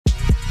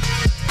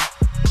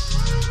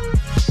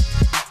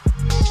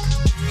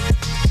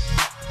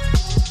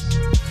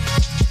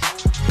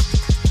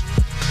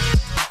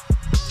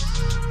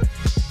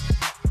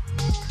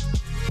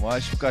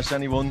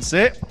Shukashani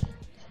Wonse.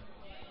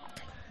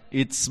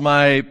 It's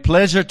my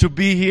pleasure to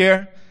be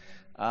here.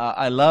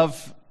 I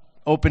love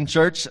Open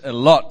Church a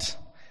lot,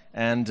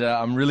 and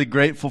I'm really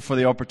grateful for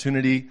the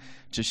opportunity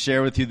to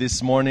share with you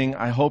this morning.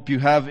 I hope you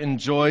have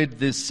enjoyed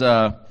this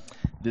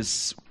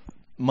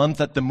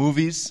month at the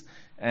movies,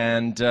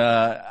 and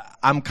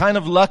I'm kind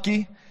of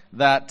lucky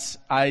that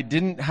I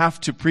didn't have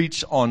to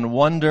preach on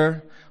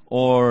Wonder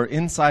or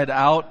Inside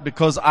Out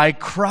because I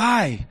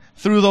cry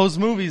through those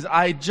movies.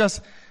 I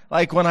just,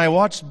 like when I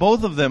watched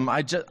both of them,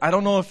 I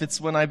don't know if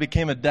it's when I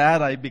became a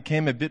dad, I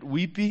became a bit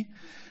weepy,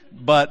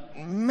 but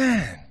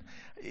man,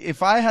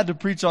 if I had to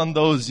preach on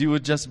those, you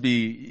would just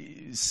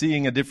be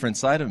seeing a different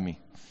side of me.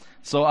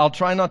 So I'll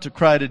try not to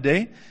cry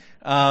today,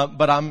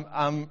 but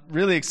I'm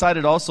really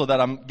excited also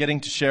that I'm getting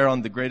to share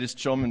on The Greatest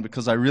Showman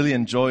because I really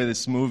enjoy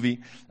this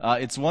movie.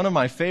 It's one of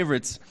my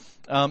favorites.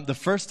 The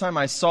first time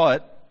I saw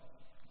it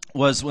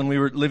was when we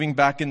were living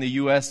back in the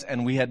U.S.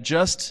 and we had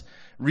just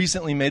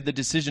recently made the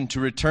decision to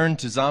return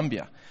to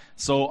Zambia.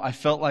 So I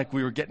felt like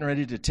we were getting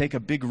ready to take a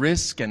big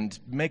risk and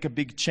make a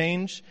big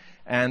change.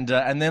 And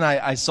then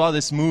I saw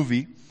this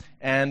movie.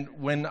 And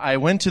when I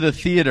went to the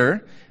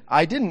theater,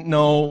 I didn't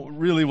know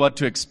really what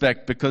to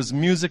expect because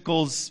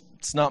musicals,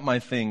 it's not my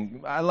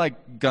thing. I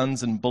like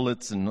guns and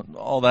bullets and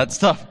all that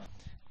stuff.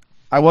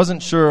 I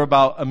wasn't sure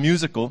about a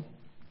musical.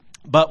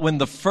 But when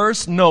the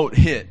first note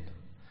hit,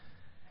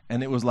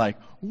 and it was like,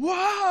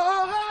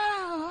 wow!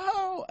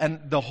 And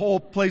the whole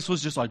place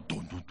was just like,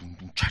 dun, dun, dun,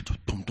 dun, cha, dun,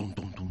 dun, dun,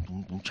 dun,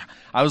 dun, dun, cha.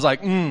 I was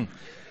like,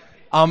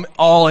 I'm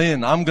all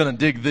in. I'm gonna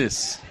dig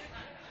this.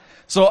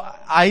 So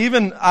I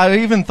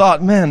even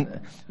thought,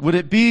 man, would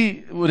it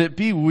be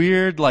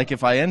weird like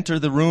if I enter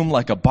the room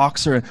like a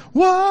boxer and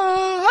whoa,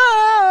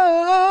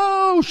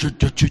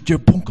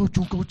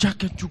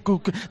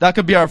 that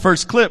could be our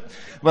first clip.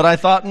 But I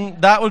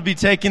thought that would be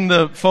taking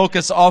the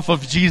focus off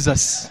of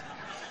Jesus.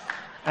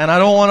 And I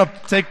don't want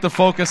to take the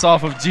focus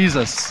off of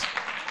Jesus.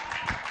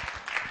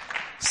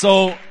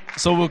 So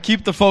we'll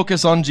keep the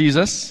focus on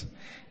Jesus.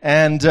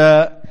 And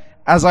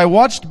as I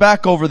watched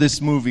back over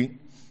this movie,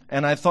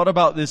 and I thought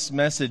about this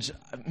message,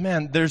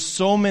 man, there's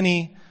so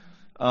many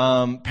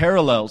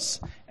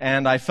parallels.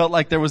 And I felt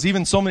like there was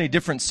even so many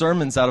different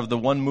sermons out of the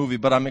one movie.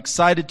 But I'm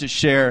excited to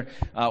share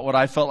what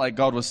I felt like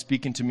God was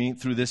speaking to me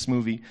through this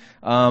movie.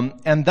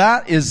 And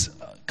that is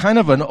kind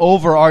of an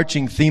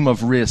overarching theme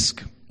of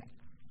risk.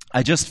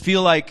 I just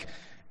feel like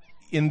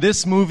in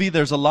this movie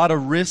there's a lot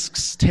of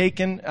risks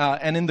taken,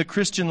 and in the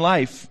Christian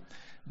life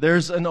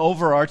there's an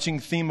overarching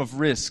theme of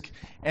risk.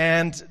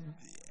 And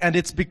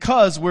it's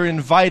because we're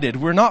invited.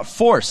 We're not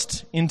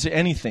forced into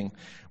anything.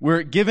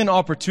 We're given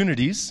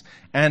opportunities,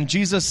 and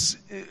Jesus,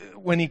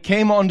 when he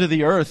came onto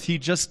the earth, he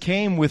just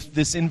came with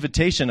this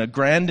invitation, a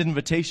grand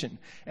invitation,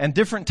 and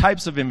different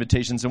types of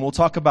invitations, and we'll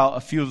talk about a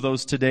few of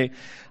those today.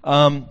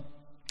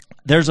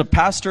 There's a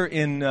pastor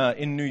in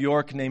New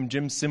York named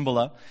Jim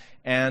Cymbala,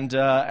 and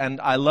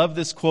I love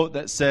this quote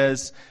that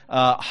says,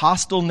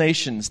 hostile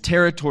nations,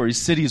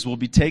 territories, cities will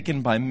be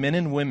taken by men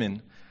and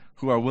women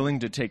who are willing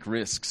to take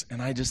risks.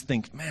 And I just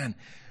think, man,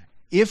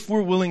 if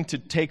we're willing to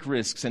take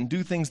risks and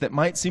do things that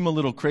might seem a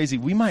little crazy,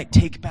 we might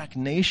take back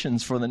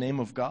nations for the name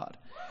of God.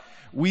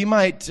 We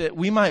might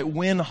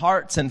win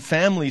hearts and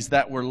families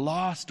that were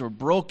lost or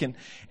broken,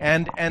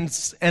 and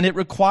it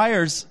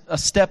requires a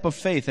step of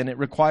faith, and it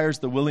requires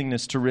the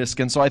willingness to risk.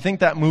 And so I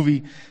think that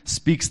movie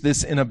speaks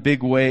this in a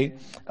big way.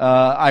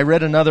 I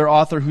read another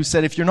author who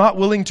said, if you're not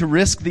willing to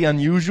risk the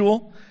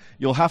unusual,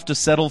 you'll have to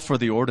settle for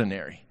the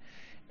ordinary.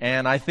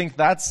 And I think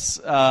that's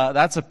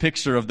a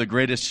picture of The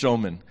Greatest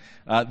Showman.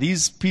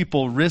 These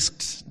people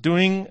risked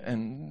doing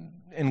and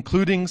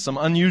including some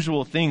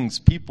unusual things,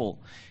 people.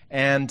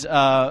 And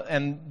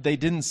they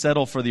didn't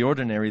settle for the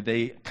ordinary.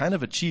 They kind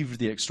of achieved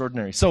the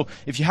extraordinary. So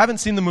if you haven't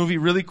seen the movie,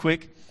 really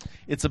quick,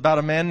 it's about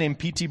a man named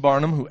P.T.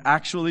 Barnum who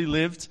actually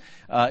lived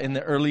in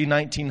the early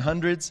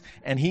 1900s,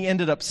 and he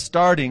ended up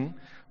starting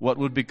what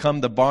would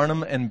become the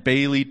Barnum and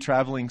Bailey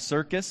traveling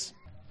circus.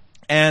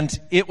 And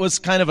it was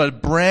kind of a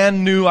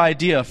brand new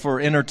idea for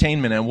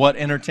entertainment and what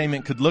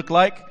entertainment could look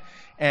like.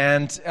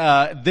 And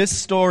this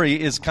story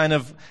is kind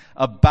of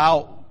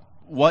about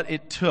what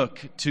it took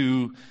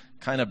to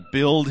kind of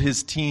build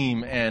his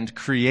team and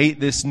create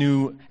this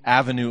new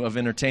avenue of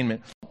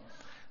entertainment.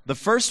 The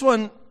first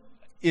one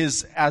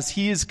is as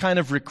he is kind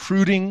of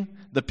recruiting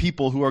the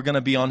people who are going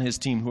to be on his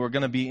team, who are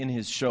going to be in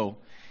his show.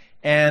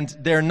 And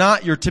they're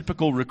not your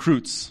typical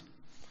recruits.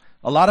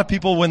 A lot of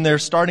people, when they're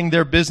starting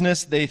their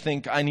business, they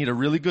think, I need a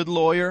really good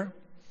lawyer.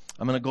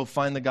 I'm going to go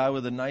find the guy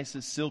with the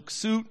nicest silk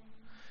suit.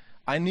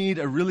 I need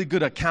a really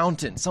good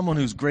accountant, someone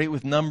who's great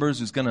with numbers,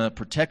 who's going to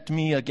protect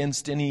me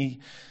against any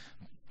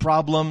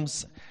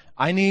problems.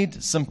 I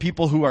need some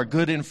people who are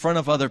good in front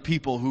of other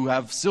people, who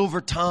have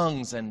silver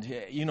tongues and,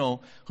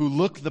 who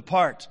look the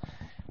part.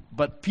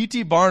 But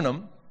P.T.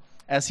 Barnum,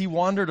 as he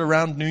wandered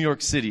around New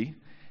York City,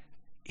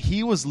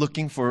 he was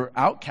looking for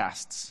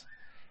outcasts.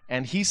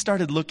 And he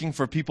started looking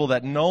for people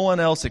that no one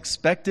else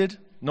expected,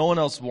 no one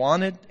else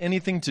wanted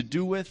anything to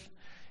do with.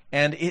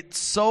 And it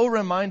so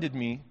reminded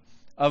me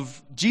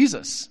of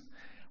Jesus.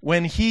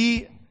 When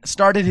he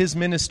started his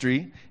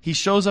ministry, he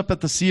shows up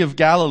at the Sea of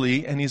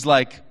Galilee and he's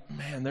like,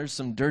 man, there's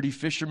some dirty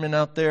fishermen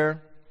out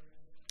there.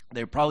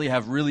 They probably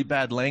have really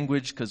bad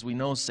language, because we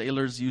know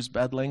sailors use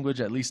bad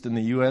language, at least in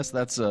the U.S.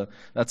 That's a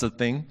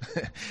thing.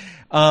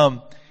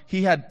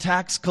 He had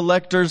tax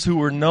collectors who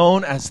were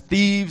known as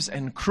thieves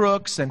and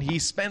crooks, and he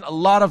spent a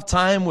lot of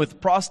time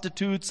with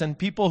prostitutes and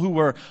people who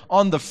were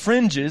on the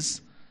fringes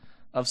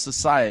of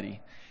society.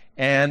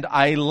 And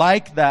I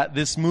like that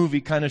this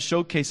movie kind of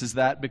showcases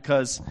that,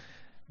 because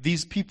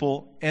these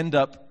people end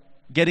up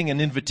getting an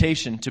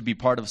invitation to be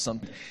part of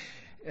something.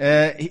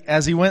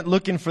 As he went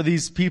looking for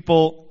these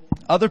people,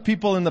 other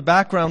people in the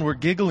background were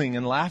giggling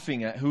and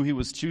laughing at who he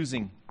was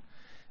choosing.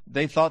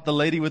 They thought the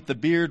lady with the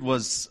beard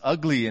was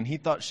ugly, and he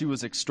thought she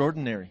was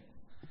extraordinary.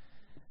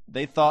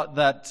 They thought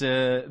that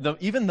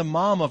even the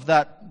mom of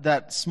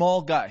that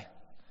small guy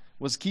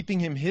was keeping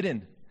him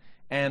hidden.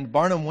 And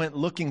Barnum went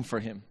looking for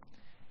him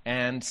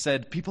and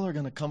said, people are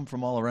going to come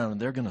from all around,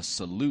 and they're going to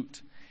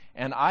salute.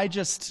 And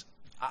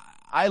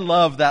I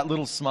love that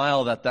little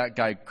smile that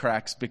guy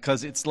cracks,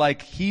 because it's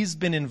like he's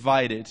been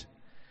invited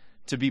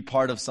to be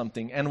part of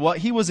something. And what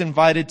he was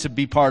invited to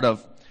be part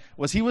of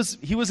was he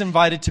was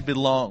invited to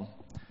belong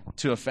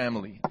to a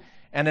family.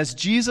 And as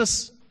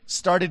Jesus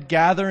started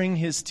gathering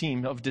his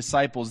team of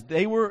disciples,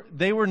 they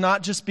were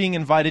not just being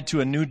invited to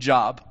a new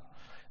job.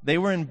 They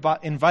were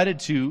invited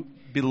to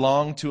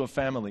belong to a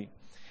family.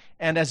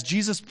 And as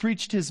Jesus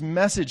preached his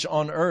message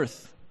on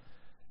earth,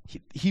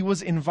 he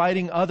was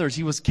inviting others.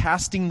 He was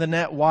casting the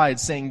net wide,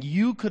 saying,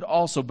 you could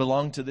also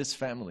belong to this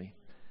family.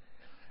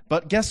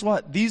 But guess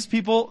what? These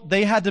people,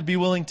 they had to be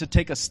willing to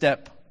take a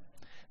step.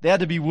 They had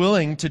to be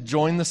willing to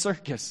join the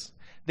circus.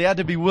 They had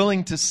to be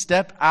willing to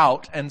step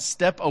out and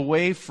step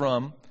away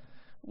from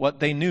what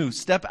they knew.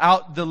 Step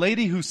out. The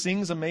lady who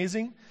sings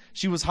amazing,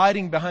 she was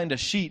hiding behind a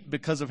sheet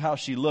because of how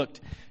she looked.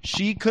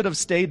 She could have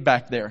stayed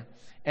back there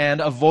and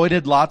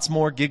avoided lots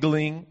more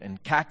giggling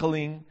and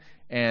cackling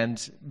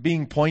and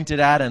being pointed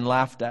at and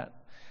laughed at.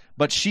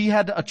 But she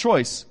had a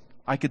choice.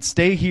 I could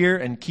stay here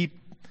and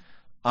keep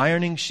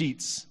ironing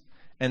sheets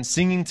and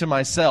singing to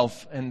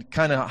myself and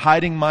kind of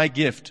hiding my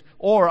gift,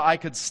 or I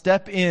could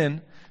step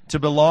in to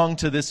belong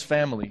to this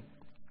family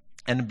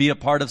and be a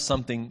part of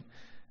something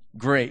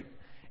great.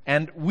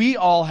 And we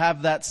all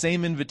have that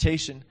same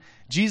invitation.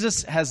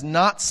 Jesus has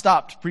not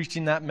stopped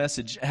preaching that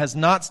message, has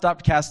not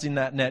stopped casting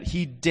that net.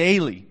 He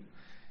daily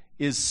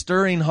is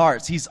stirring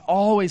hearts. He's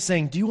always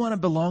saying, do you want to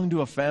belong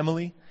to a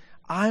family?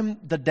 I'm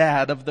the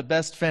dad of the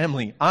best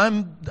family.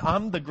 I'm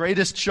the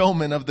greatest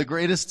showman of the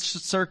greatest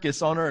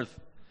circus on earth.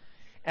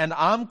 And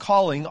I'm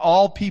calling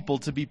all people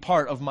to be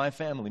part of my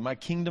family, my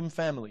kingdom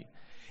family.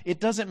 It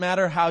doesn't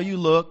matter how you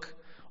look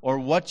or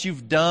what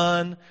you've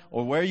done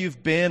or where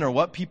you've been or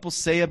what people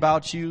say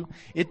about you.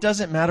 It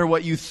doesn't matter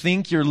what you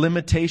think your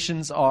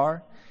limitations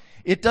are.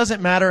 It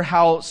doesn't matter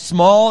how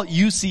small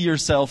you see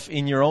yourself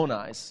in your own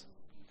eyes.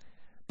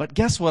 But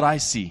guess what I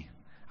see?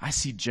 I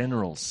see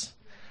generals.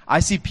 I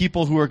see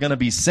people who are going to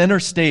be center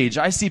stage.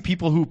 I see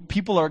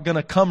people are going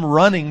to come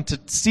running to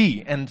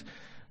see and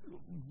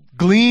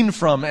glean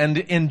from and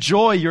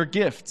enjoy your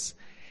gifts.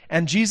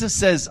 And Jesus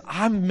says,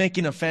 I'm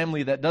making a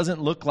family that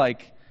doesn't look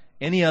like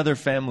any other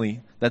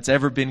family that's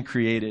ever been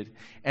created.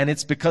 And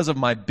it's because of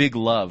my big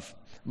love.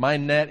 My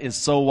net is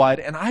so wide.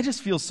 And I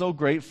just feel so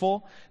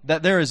grateful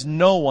that there is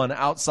no one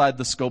outside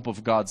the scope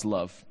of God's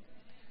love.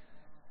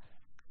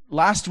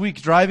 Last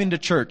week, driving to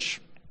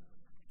church,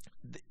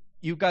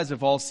 you guys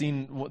have all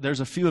seen,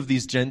 there's a few of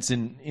these gents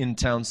in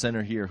town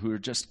center here who are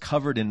just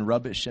covered in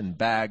rubbish and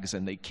bags,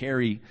 and they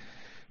carry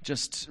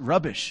just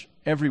rubbish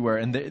everywhere.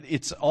 And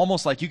it's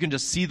almost like you can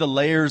just see the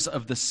layers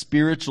of the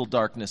spiritual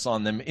darkness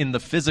on them in the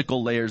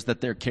physical layers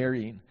that they're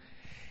carrying.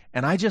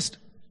 And I just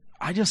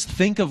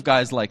think of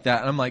guys like that,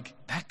 and I'm like,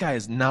 that guy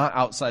is not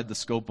outside the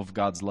scope of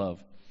God's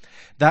love.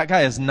 That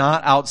guy is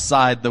not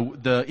outside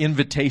the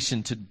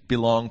invitation to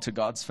belong to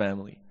God's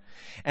family.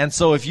 And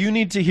so if you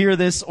need to hear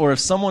this, or if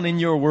someone in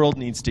your world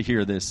needs to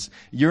hear this,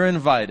 you're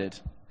invited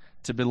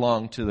to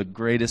belong to the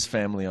greatest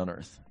family on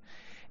earth.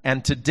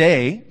 And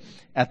today,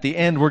 at the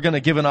end, we're going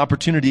to give an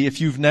opportunity. If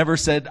you've never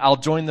said, I'll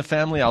join the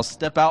family, I'll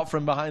step out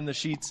from behind the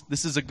sheets,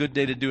 this is a good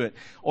day to do it.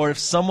 Or if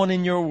someone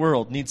in your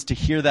world needs to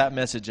hear that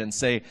message and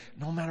say,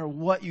 no matter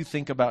what you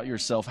think about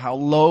yourself, how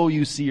low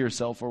you see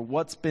yourself, or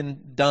what's been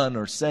done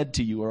or said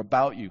to you or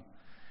about you,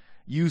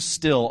 you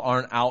still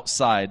aren't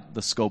outside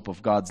the scope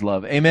of God's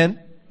love. Amen?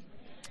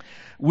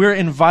 We're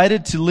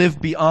invited to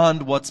live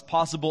beyond what's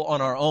possible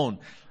on our own.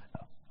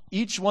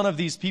 Each one of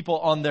these people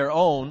on their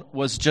own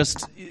was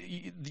just,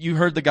 you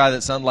heard the guy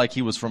that sounded like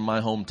he was from my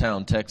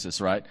hometown,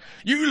 Texas, right?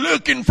 You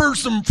looking for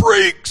some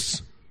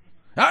freaks?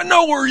 I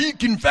know where you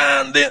can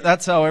find them.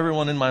 That's how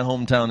everyone in my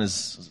hometown is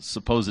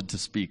supposed to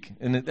speak,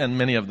 and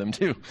many of them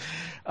too.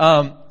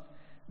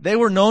 They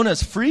were known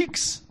as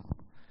freaks,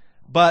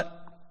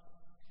 but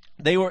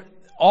they were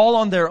all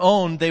on their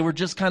own. They were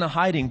just kind of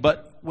hiding.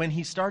 But when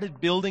he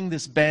started building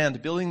this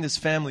band, building this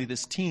family,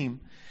 this team,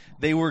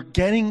 they were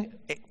getting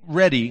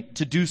ready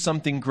to do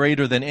something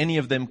greater than any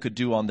of them could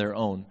do on their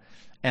own.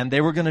 And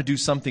they were going to do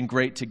something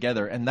great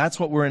together. And that's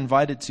what we're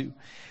invited to.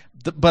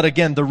 But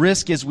again, the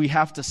risk is we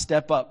have to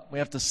step up. We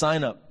have to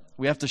sign up.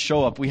 We have to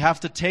show up. We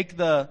have to take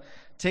the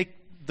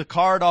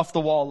card off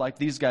the wall like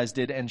these guys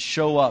did and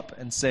show up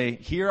and say,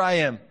 here I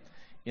am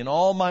in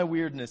all my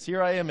weirdness.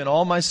 Here I am in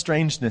all my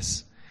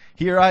strangeness.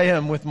 Here I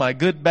am with my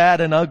good,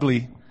 bad, and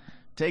ugly.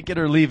 Take it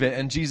or leave it.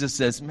 And Jesus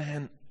says,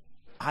 man,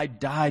 I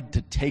died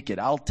to take it.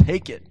 I'll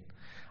take it.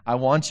 I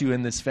want you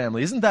in this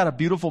family. Isn't that a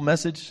beautiful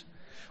message?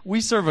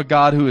 We serve a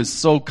God who is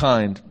so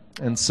kind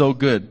and so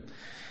good.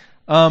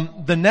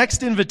 The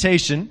next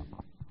invitation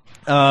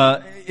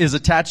is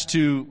attached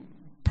to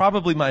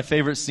probably my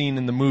favorite scene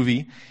in the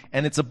movie,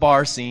 and it's a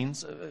bar scene.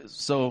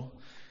 So,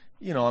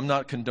 I'm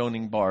not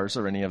condoning bars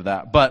or any of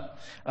that, but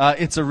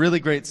it's a really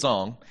great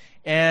song.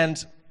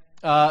 And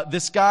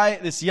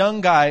this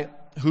young guy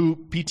who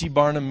P.T.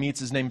 Barnum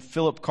meets is named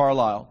Philip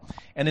Carlyle.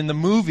 And in the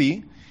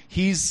movie,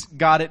 he's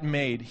got it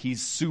made.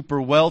 He's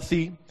super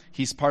wealthy.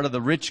 He's part of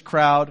the rich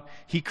crowd.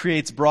 He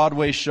creates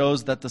Broadway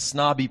shows that the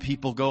snobby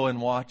people go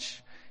and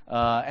watch.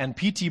 And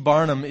P.T.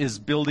 Barnum is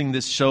building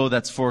this show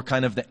that's for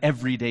kind of the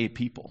everyday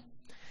people.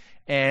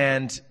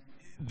 And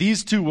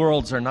these two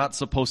worlds are not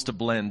supposed to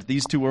blend.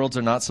 These two worlds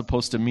are not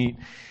supposed to meet.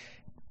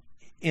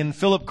 In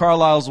Philip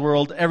Carlyle's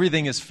world,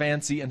 everything is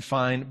fancy and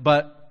fine,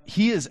 but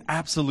he is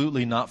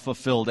absolutely not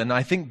fulfilled. And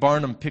I think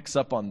Barnum picks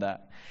up on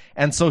that.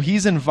 And so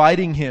he's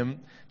inviting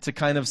him to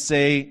kind of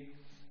say,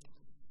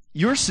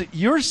 you're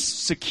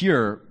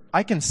secure,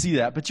 I can see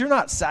that, but you're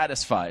not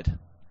satisfied.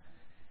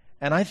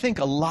 And I think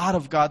a lot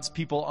of God's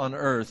people on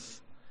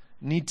earth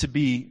need to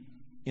be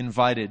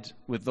invited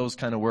with those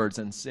kind of words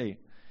and say,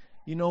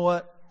 you know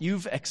what?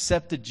 You've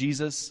accepted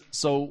Jesus,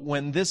 so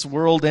when this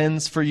world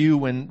ends for you,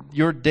 when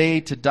your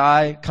day to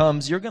die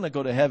comes, you're going to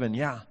go to heaven,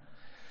 yeah.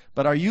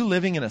 But are you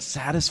living in a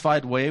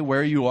satisfied way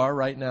where you are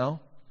right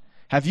now?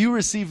 Have you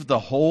received the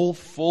whole,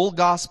 full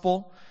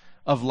gospel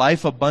of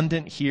life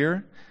abundant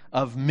here,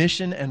 of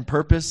mission and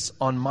purpose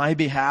on my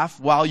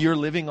behalf while you're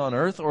living on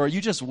earth? Or are you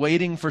just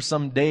waiting for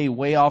some day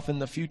way off in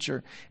the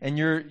future and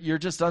you're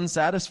just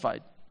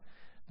unsatisfied?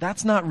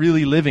 That's not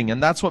really living,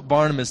 and that's what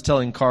Barnum is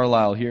telling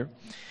Carlyle here.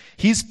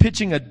 He's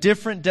pitching a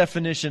different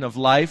definition of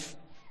life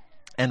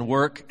and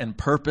work and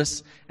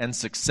purpose and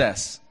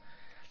success.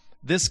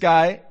 This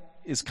guy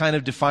is kind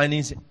of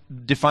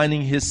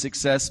defining his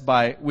success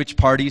by which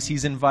parties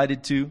he's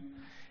invited to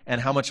and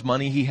how much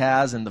money he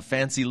has and the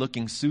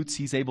fancy-looking suits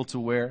he's able to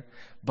wear.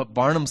 But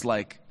Barnum's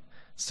like,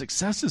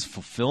 success is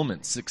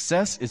fulfillment.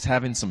 Success is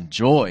having some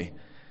joy.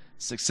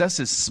 Success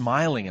is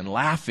smiling and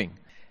laughing.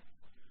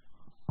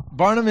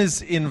 Barnum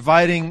is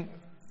inviting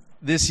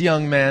this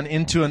young man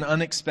into an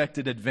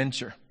unexpected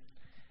adventure.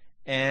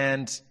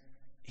 And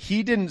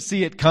he didn't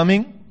see it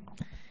coming,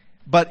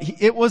 but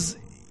it was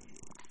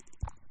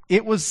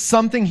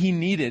something he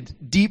needed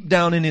deep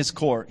down in his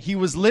core. He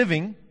was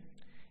living,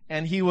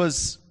 and he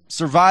was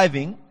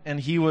surviving, and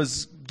he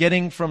was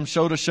getting from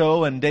show to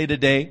show and day to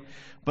day.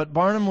 But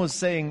Barnum was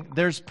saying,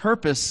 there's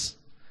purpose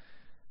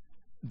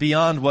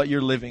beyond what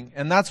you're living.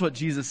 And that's what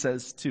Jesus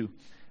says too.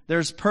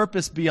 There's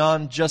purpose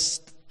beyond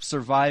just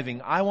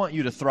surviving. I want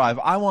you to thrive.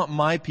 I want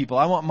my people,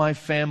 I want my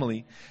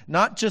family,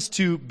 not just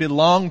to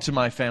belong to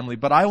my family,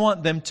 but I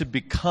want them to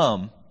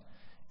become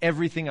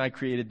everything I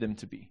created them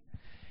to be.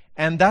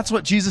 And that's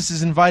what Jesus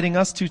is inviting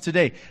us to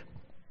today.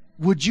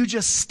 Would you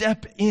just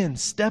step in,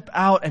 step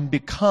out, and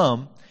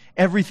become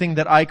everything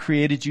that I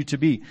created you to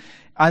be?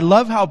 I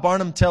love how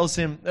Barnum tells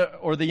him,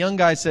 or the young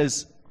guy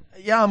says,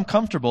 yeah, I'm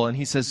comfortable. And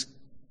he says,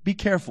 be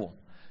careful.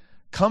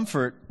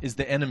 Comfort is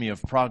the enemy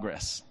of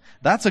progress.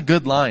 That's a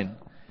good line.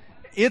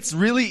 It's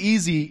really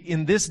easy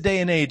in this day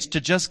and age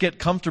to just get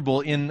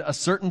comfortable in a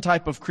certain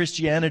type of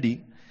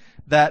Christianity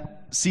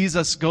that sees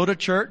us go to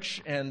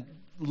church and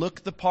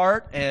look the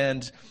part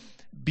and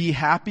be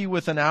happy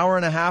with an hour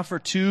and a half or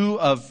two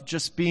of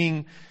just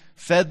being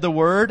fed the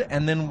word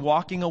and then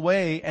walking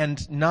away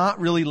and not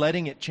really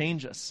letting it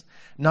change us,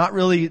 not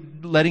really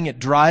letting it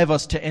drive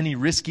us to any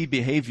risky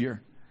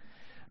behavior.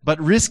 But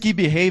risky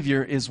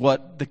behavior is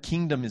what the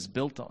kingdom is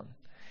built on.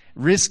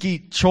 Risky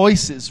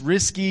choices,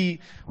 risky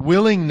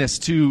willingness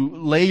to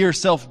lay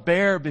yourself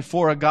bare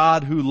before a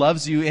God who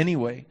loves you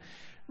anyway.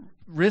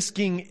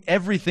 Risking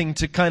everything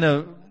to kind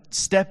of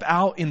step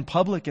out in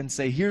public and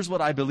say, here's what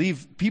I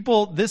believe.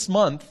 People this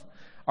month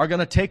are going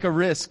to take a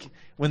risk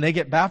when they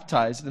get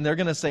baptized, and they're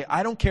going to say,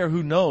 I don't care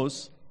who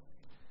knows.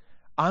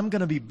 I'm going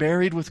to be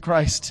buried with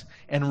Christ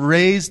and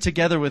raised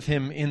together with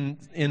Him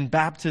in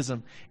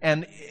baptism.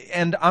 And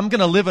I'm going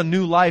to live a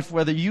new life,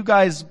 whether you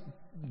guys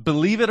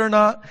believe it or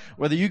not,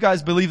 whether you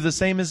guys believe the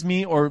same as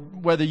me, or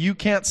whether you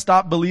can't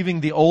stop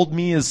believing the old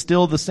me is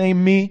still the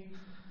same me.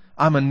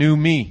 I'm a new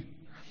me.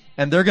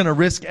 And they're going to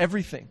risk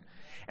everything.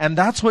 And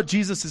that's what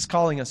Jesus is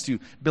calling us to.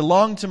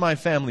 Belong to my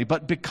family,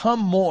 but become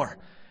more.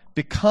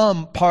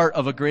 Become part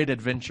of a great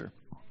adventure.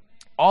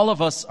 All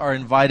of us are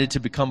invited to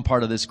become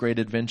part of this great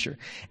adventure.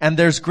 And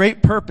there's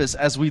great purpose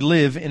as we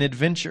live in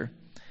adventure.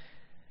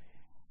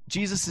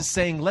 Jesus is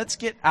saying, let's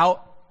get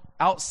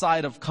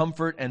outside of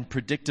comfort and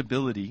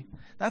predictability.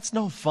 That's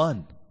no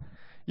fun.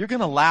 You're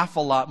going to laugh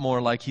a lot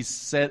more, like he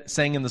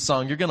sang in the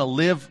song. You're going to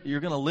live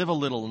a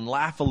little and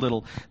laugh a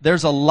little.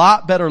 There's a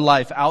lot better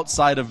life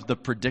outside of the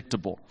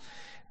predictable.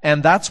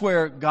 And that's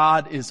where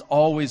God is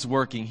always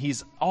working.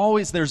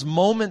 There's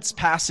moments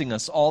passing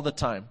us all the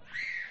time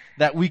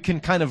that we can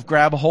kind of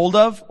grab hold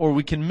of or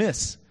we can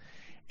miss.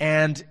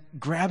 And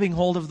grabbing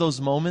hold of those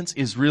moments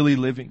is really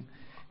living.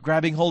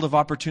 Grabbing hold of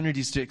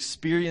opportunities to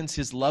experience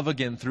His love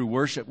again through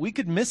worship. We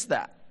could miss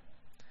that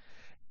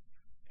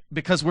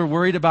because we're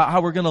worried about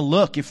how we're going to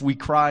look if we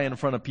cry in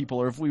front of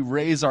people or if we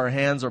raise our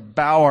hands or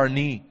bow our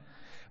knee.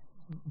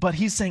 But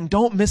He's saying,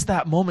 don't miss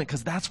that moment,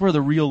 because that's where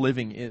the real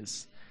living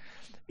is.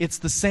 It's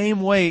the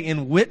same way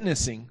in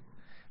witnessing.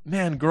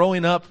 Man,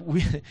 growing up,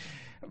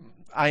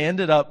 I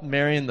ended up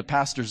marrying the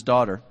pastor's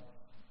daughter.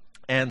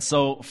 And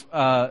so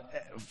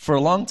for a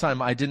long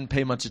time, I didn't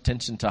pay much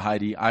attention to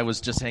Heidi. I was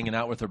just hanging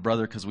out with her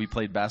brother because we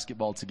played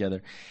basketball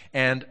together.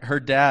 And her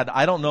dad,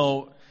 I don't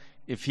know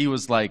if he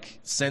was like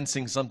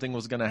sensing something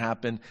was going to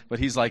happen, but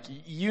he's like,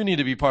 you need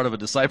to be part of a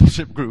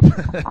discipleship group.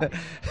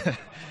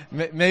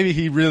 Maybe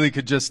he really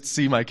could just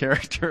see my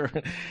character.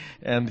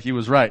 And he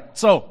was right.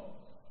 So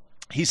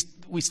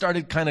we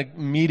started kind of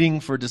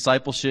meeting for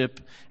discipleship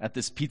at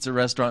this pizza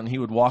restaurant, and he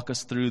would walk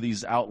us through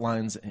these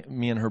outlines,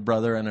 me and her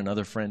brother and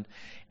another friend.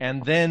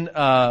 And then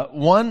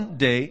one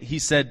day he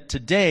said,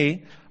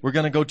 today we're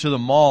going to go to the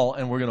mall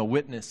and we're going to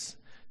witness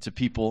to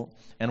people,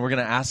 and we're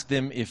going to ask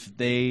them if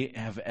they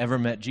have ever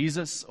met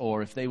Jesus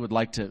or if they would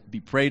like to be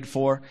prayed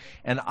for.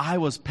 And I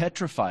was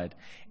petrified,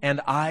 and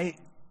I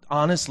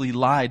honestly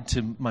lied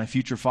to my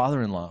future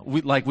father-in-law.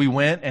 We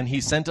went, and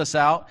he sent us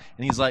out,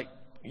 and he's like,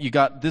 you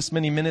got this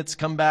many minutes,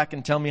 come back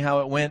and tell me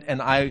how it went.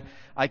 And I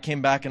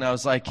came back and I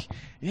was like,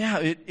 yeah,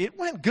 it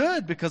went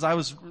good, because I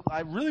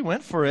really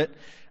went for it.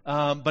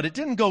 But it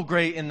didn't go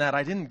great in that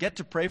I didn't get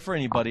to pray for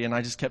anybody, and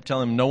I just kept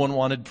telling him no one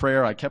wanted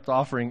prayer. I kept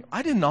offering.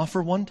 I didn't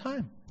offer one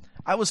time.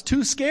 I was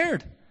too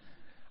scared.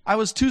 I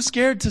was too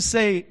scared to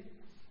say,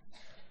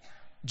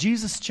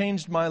 Jesus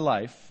changed my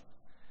life,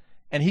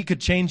 and He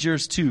could change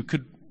yours too.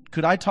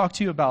 Could I talk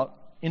to you about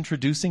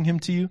introducing Him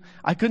to you?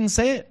 I couldn't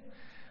say it.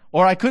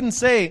 Or I couldn't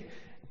say,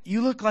 you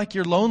look like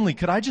you're lonely.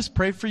 Could I just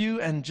pray for you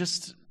and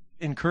just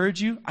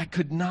encourage you? I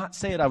could not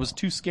say it. I was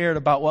too scared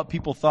about what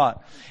people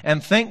thought.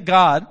 And thank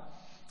God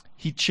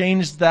He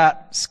changed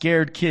that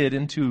scared kid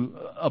into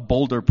a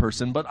bolder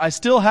person. But I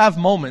still have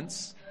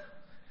moments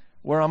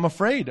where I'm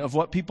afraid of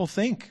what people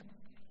think.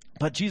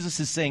 But Jesus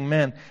is saying,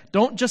 man,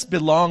 don't just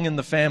belong in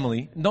the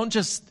family. Don't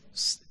just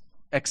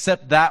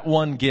accept that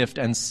one gift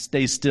and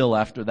stay still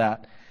after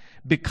that.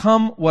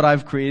 Become what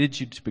I've created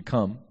you to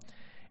become,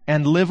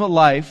 and live a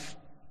life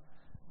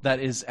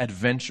that is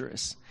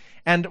adventurous.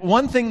 And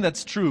one thing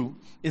that's true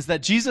is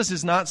that Jesus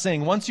is not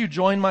saying, once you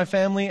join my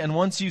family and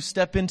once you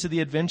step into the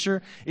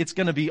adventure, it's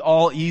going to be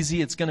all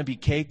easy, it's going to be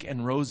cake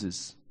and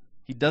roses.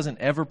 He doesn't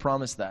ever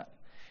promise that.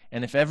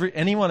 And if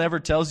anyone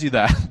ever tells you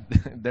that,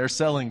 they're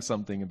selling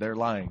something, they're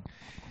lying.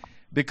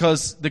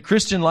 Because the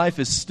Christian life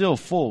is still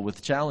full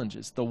with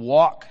challenges. The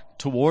walk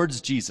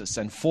towards Jesus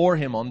and for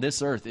Him on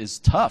this earth is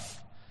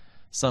tough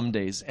some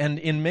days. And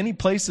in many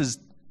places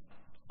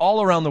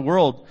all around the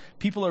world,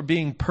 people are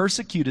being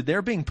persecuted.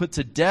 They're being put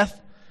to death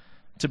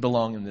to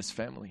belong in this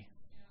family.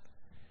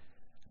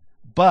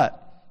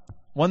 But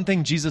one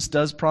thing Jesus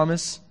does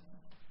promise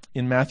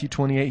in Matthew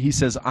 28, He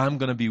says, I'm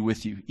going to be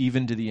with you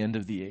even to the end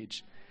of the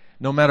age.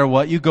 No matter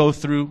what you go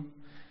through,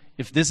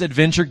 if this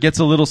adventure gets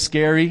a little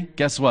scary,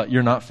 guess what?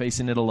 You're not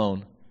facing it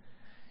alone.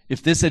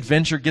 If this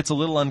adventure gets a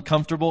little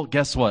uncomfortable,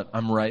 guess what?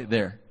 I'm right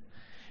there.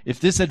 If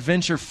this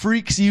adventure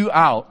freaks you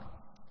out,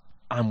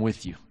 I'm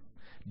with you.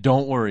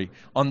 Don't worry.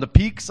 On the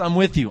peaks, I'm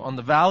with you. On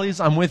the valleys,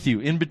 I'm with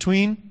you. In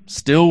between,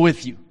 still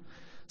with you.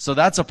 So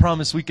that's a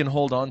promise we can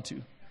hold on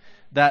to.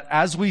 That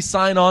as we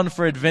sign on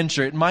for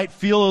adventure, it might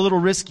feel a little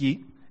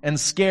risky and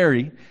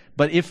scary,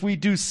 but if we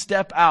do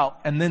step out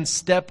and then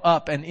step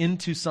up and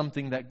into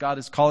something that God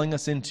is calling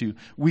us into,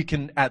 we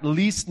can at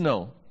least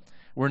know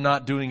we're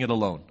not doing it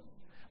alone.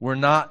 We're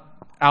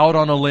not out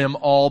on a limb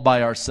all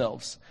by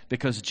ourselves,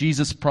 because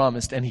Jesus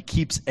promised, and He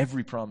keeps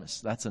every promise.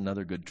 That's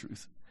another good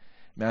truth.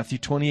 Matthew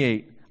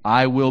 28,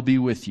 I will be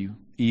with you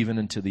even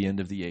unto the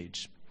end of the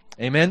age.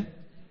 Amen?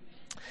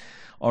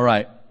 All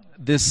right.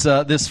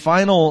 This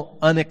final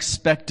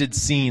unexpected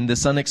scene,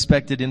 this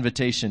unexpected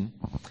invitation,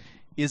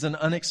 is an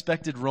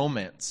unexpected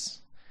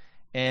romance.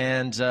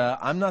 And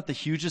I'm not the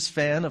hugest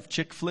fan of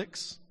chick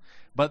flicks,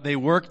 but they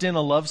worked in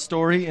a love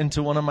story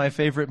into one of my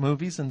favorite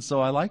movies, and so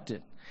I liked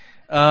it.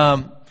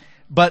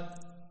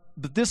 But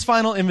this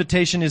final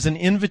invitation is an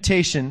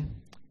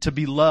invitation to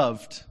be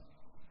loved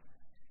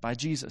by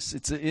Jesus.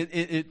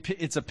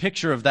 It's a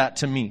picture of that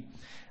to me.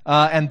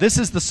 And this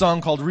is the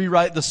song called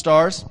 "Rewrite the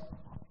Stars."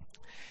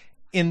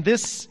 In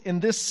this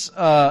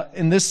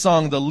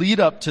song, the lead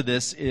up to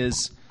this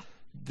is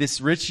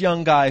this rich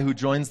young guy who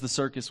joins the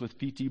circus with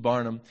P.T.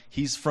 Barnum.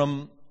 He's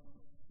from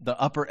the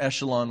upper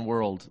echelon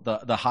world,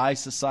 the high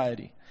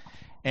society.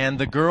 And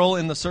the girl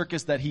in the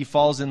circus that he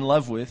falls in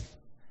love with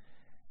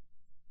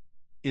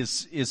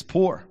is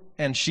poor.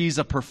 and she's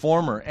a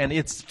performer, and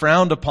it's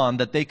frowned upon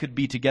that they could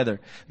be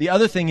together. The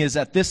other thing is,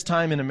 at this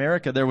time in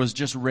America, there was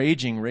just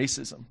raging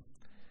racism.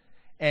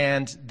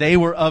 And they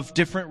were of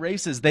different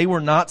races. They were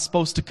not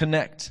supposed to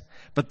connect,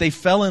 but they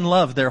fell in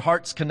love. Their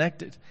hearts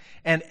connected.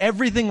 And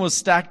everything was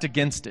stacked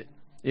against it.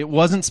 It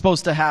wasn't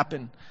supposed to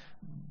happen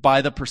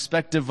by the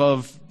perspective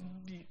of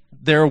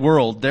their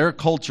world, their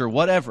culture,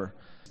 whatever.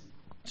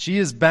 She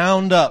is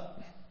bound up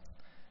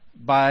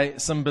by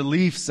some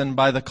beliefs and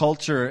by the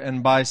culture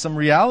and by some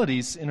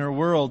realities in her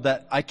world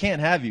that I can't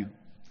have you.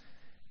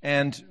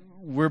 And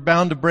we're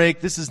bound to break.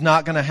 This is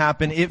not going to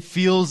happen. It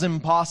feels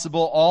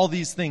impossible. All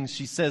these things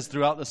she says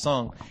throughout the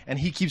song. And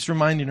he keeps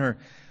reminding her,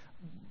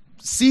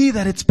 see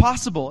that it's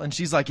possible. And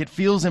she's like, it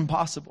feels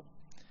impossible.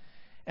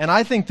 And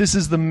I think this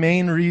is the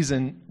main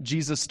reason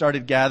Jesus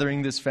started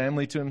gathering this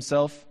family to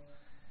himself.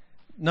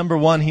 Number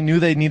one, he knew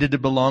they needed to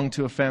belong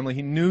to a family.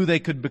 He knew they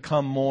could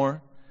become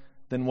more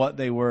than what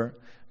they were.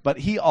 But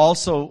he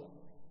also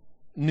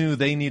knew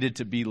they needed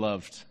to be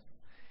loved.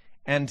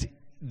 And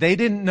they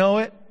didn't know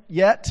it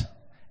yet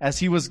as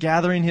he was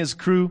gathering his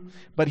crew,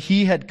 but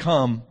he had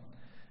come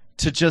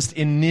to just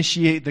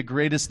initiate the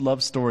greatest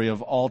love story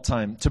of all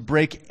time, to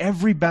break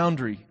every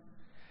boundary.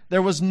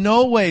 There was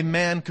no way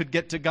man could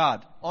get to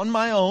God. On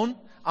my own,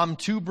 I'm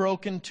too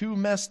broken, too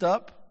messed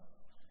up,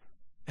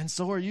 and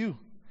so are you.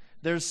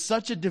 There's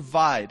such a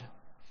divide.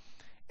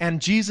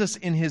 And Jesus,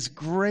 in his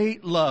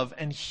great love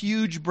and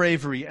huge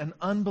bravery and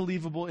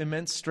unbelievable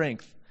immense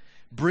strength,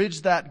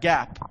 bridged that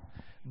gap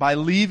by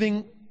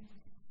leaving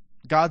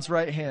God's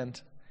right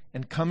hand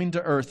and coming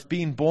to earth,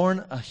 being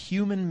born a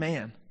human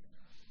man.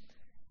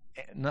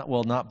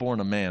 Not born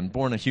a man,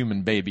 born a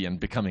human baby and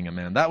becoming a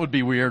man. That would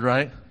be weird,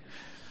 right?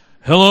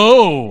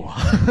 Hello!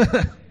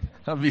 That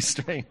would be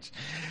strange.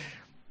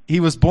 He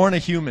was born a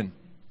human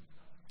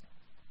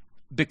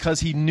because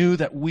he knew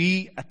that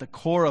we, at the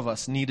core of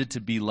us, needed to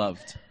be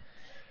loved.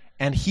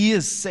 And he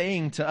is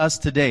saying to us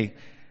today,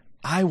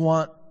 I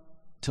want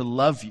to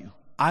love you.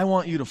 I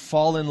want you to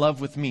fall in love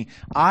with me.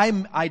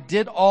 I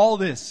did all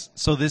this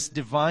so this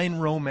divine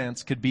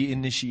romance could be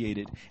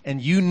initiated.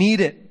 And you need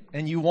it,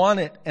 and you want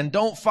it, and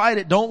don't fight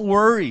it. Don't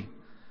worry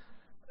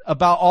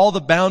about all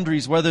the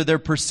boundaries, whether they're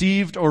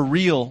perceived or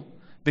real,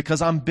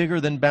 because I'm bigger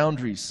than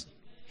boundaries.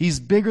 He's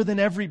bigger than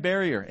every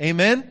barrier.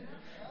 Amen?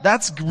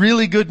 That's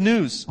really good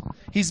news.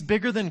 He's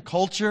bigger than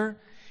culture.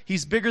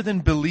 He's bigger than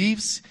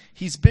beliefs.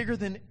 He's bigger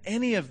than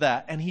any of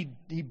that. And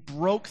he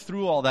broke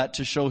through all that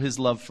to show his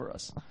love for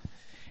us.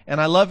 And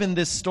I love in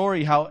this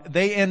story how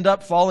they end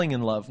up falling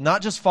in love.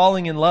 Not just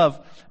falling in love,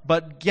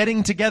 but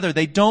getting together.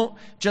 They don't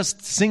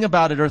just sing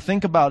about it or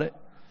think about it.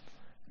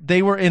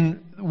 They were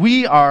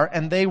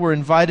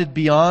invited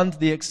beyond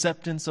the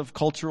acceptance of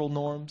cultural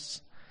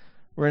norms.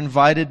 We're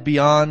invited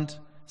beyond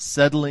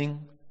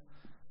settling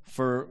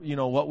for,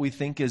 what we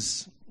think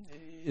is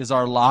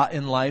our lot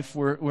in life.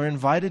 We're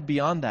invited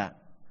beyond that.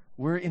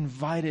 We're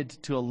invited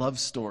to a love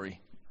story.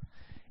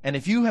 And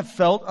if you have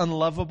felt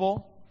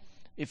unlovable,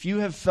 if you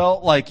have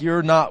felt like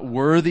you're not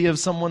worthy of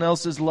someone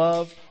else's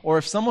love, or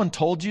if someone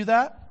told you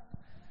that,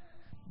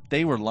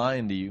 they were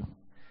lying to you.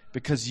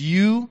 Because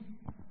you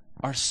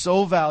are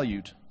so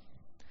valued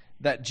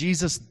that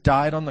Jesus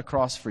died on the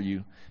cross for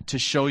you to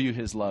show you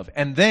his love.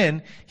 And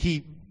then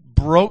he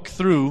broke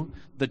through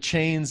the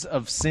chains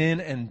of sin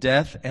and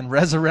death and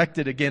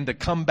resurrected again to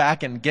come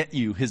back and get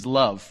you his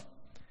love.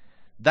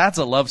 That's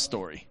a love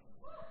story.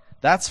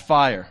 That's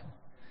fire.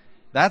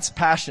 That's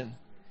passion.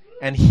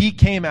 And he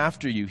came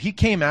after you. He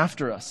came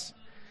after us.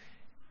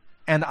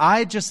 And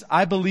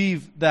I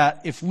believe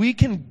that if we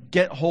can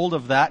get hold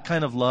of that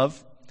kind of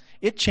love,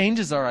 it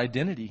changes our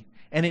identity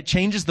and it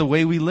changes the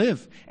way we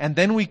live. And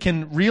then we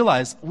can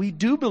realize we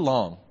do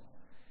belong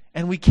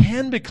and we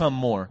can become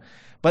more.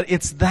 But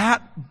it's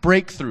that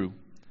breakthrough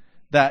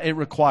that it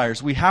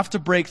requires. We have to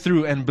break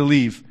through and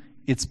believe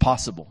it's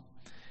possible.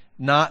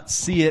 Not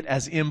see it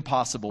as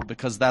impossible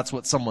because that's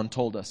what someone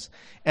told us.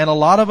 And a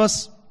lot of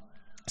us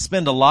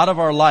spend a lot of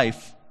our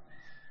life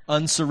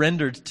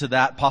unsurrendered to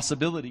that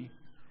possibility.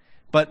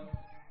 But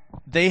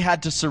they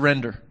had to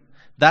surrender.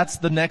 That's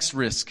the next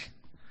risk.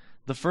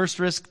 The first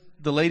risk,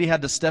 the lady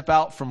had to step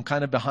out from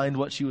kind of behind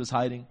what she was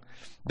hiding.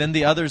 Then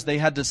the others, they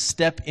had to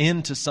step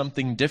into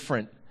something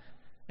different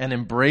and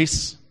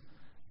embrace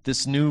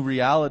this new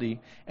reality.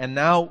 And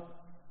now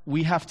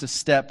we have to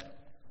surrender.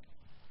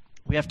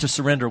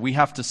 We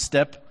have to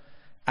step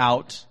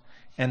out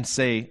and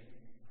say,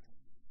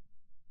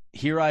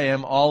 here I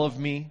am, all of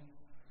me,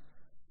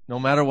 no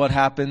matter what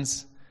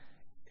happens.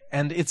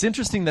 And it's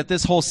interesting that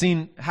this whole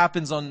scene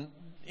happens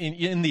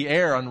in the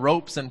air on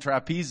ropes and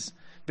trapeze,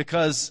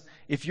 because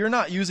if you're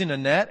not using a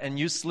net and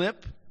you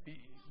slip,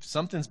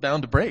 something's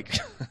bound to break.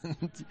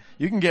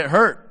 You can get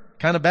hurt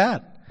kind of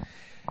bad.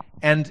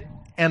 And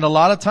a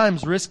lot of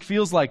times risk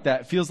feels like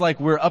that. It feels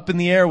like we're up in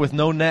the air with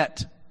no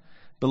net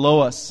below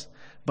us.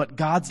 But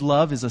God's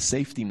love is a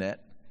safety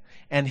net.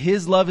 And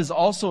his love is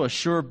also a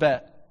sure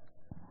bet.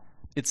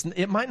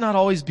 It might not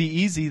always be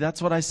easy.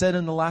 That's what I said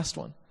in the last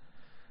one.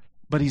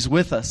 but He's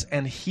with us,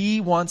 and He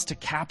wants to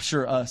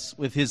capture us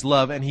with His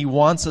love, and He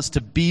wants us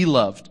to be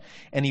loved,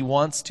 and He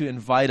wants to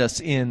invite us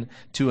in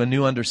to a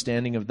new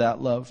understanding of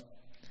that love.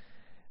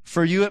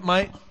 For you, it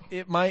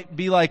might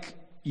be like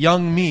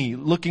young me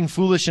looking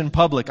foolish in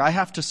public. I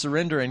have to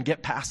surrender and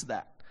get past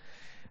that.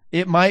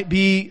 It might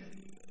be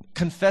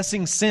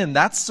confessing sin.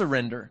 That's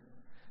surrender.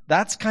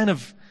 That's kind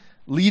of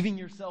leaving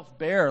yourself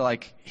bare.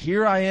 Like,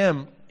 here I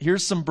am.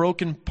 Here's some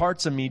broken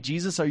parts of me.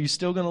 Jesus, are you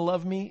still going to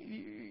love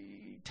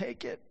me?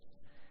 Take it.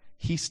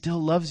 He still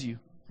loves you.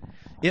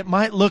 It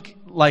might look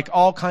like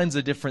all kinds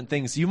of different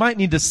things. You might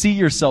need to see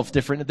yourself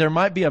different. There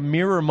might be a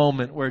mirror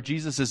moment where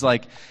Jesus is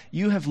like,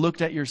 you have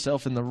looked at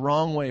yourself in the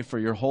wrong way for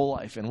your whole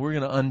life, and we're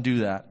going to undo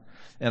that.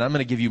 And I'm going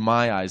to give you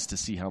my eyes to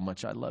see how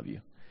much I love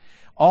you.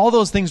 All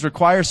those things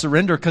require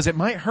surrender because it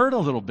might hurt a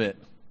little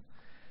bit.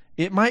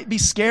 It might be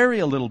scary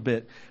a little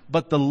bit.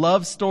 But the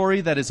love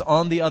story that is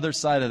on the other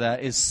side of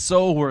that is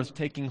so worth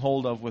taking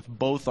hold of with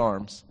both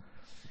arms.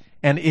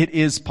 And it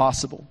is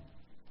possible.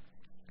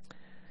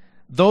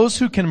 Those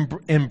who can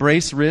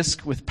embrace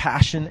risk with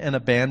passion and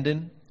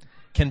abandon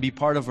can be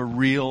part of the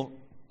real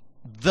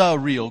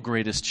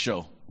greatest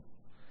show.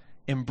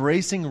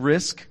 Embracing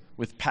risk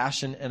with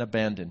passion and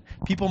abandon.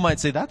 People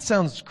might say, that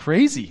sounds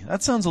crazy.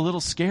 That sounds a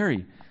little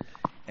scary.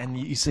 And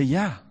you say,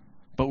 yeah,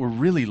 but we're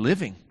really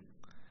living.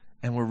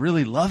 And we're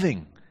really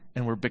loving.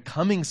 And we're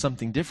becoming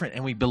something different.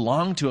 And we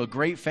belong to a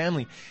great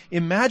family.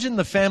 Imagine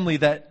the family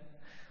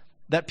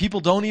that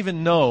people don't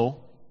even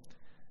know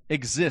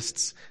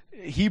exists.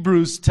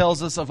 Hebrews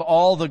tells us of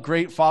all the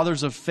great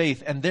fathers of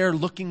faith, and they're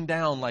looking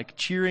down, like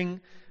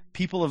cheering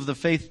people of the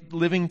faith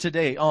living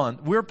today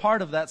on. We're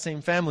part of that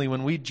same family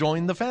when we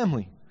join the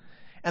family.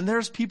 And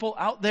there's people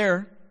out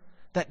there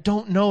that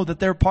don't know that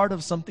they're part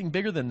of something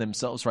bigger than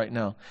themselves right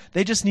now.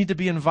 They just need to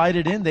be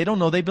invited in. They don't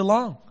know they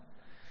belong.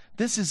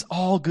 This is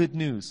all good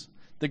news.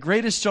 The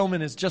Greatest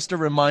Showman is just a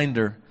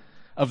reminder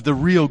of the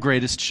real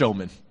greatest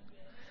showman.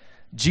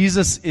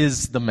 Jesus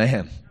is the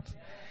man.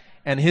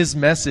 And His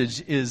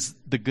message is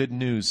the good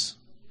news.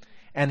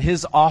 And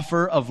His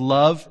offer of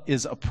love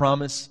is a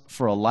promise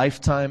for a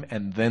lifetime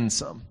and then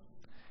some.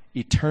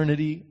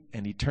 Eternity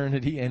and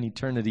eternity and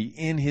eternity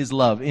in His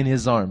love, in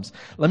His arms.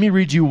 Let me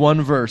read you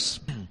one verse.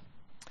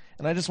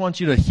 And I just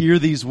want you to hear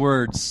these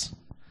words.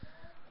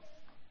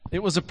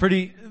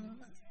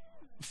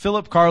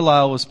 Philip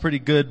Carlyle was pretty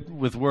good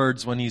with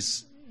words when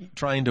he's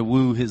trying to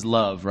woo his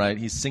love, right?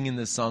 He's singing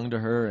this song to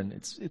her, and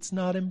it's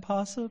not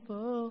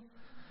impossible.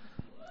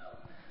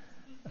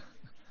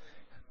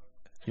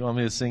 You want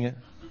me to sing it?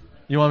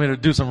 You want me to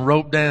do some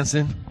rope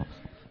dancing?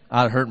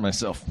 I'd hurt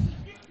myself.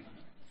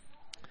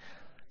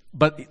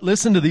 But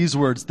listen to these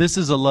words. This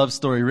is a love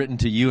story written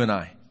to you and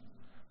I.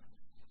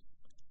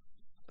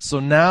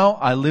 So now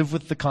I live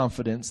with the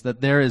confidence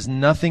that there is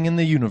nothing in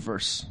the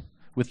universe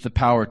with the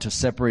power to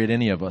separate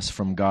any of us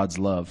from God's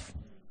love.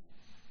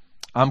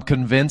 I'm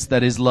convinced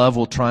that His love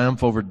will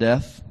triumph over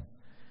death.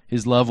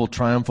 His love will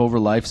triumph over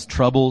life's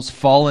troubles,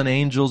 fallen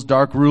angels,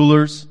 dark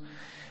rulers.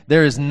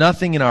 There is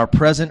nothing in our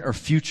present or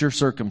future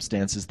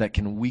circumstances that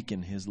can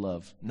weaken His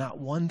love. Not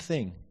one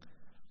thing.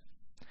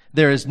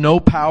 There is no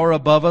power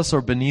above us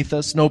or beneath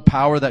us, no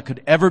power that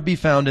could ever be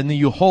found in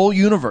the whole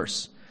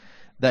universe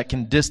that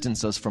can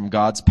distance us from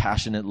God's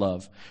passionate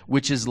love,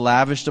 which is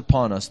lavished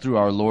upon us through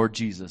our Lord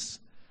Jesus,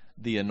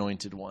 the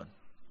Anointed One.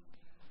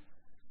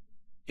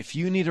 If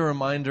you need a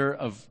reminder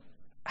of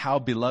how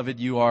beloved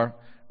you are,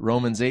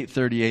 Romans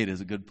 8:38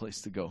 is a good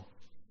place to go.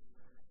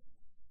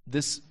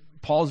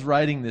 Paul's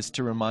writing this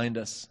to remind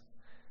us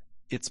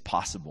it's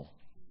possible.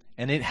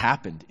 And it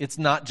happened. It's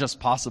not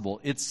just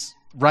possible. It's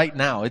right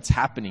now. It's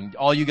happening.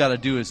 All you got to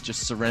do is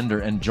just surrender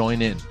and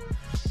join in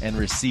and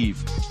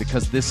receive,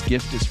 because this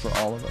gift is for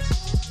all of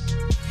us.